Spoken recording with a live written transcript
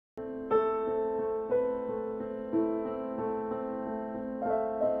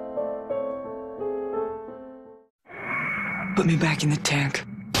Put me back in the tank.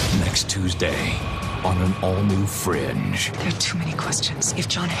 Next Tuesday on an all-new Fringe. There are too many questions. If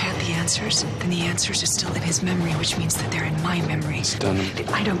John had the answers, then the answers are still in his memory, which means that they're in my memory. Stunning.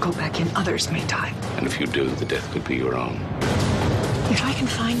 If I don't go back in, others may die. And if you do, the death could be your own. If I can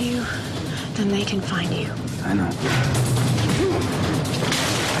find you, then they can find you. I know.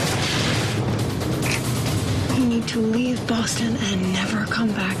 You need to leave Boston and never come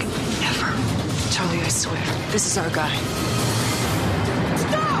back. Never. Charlie, I swear, this is our guy.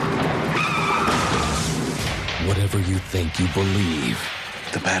 Whatever you think you believe.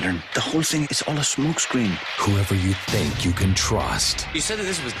 The pattern. The whole thing is all a smokescreen. Whoever you think you can trust. You said that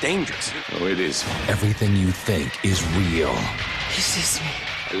this was dangerous. Oh, it is. Everything you think is real. He sees me.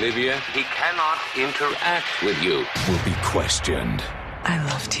 Olivia, he cannot interact with you. Will be questioned. I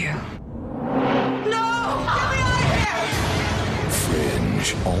loved you.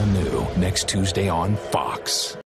 Fringe, all new, next Tuesday on Fox.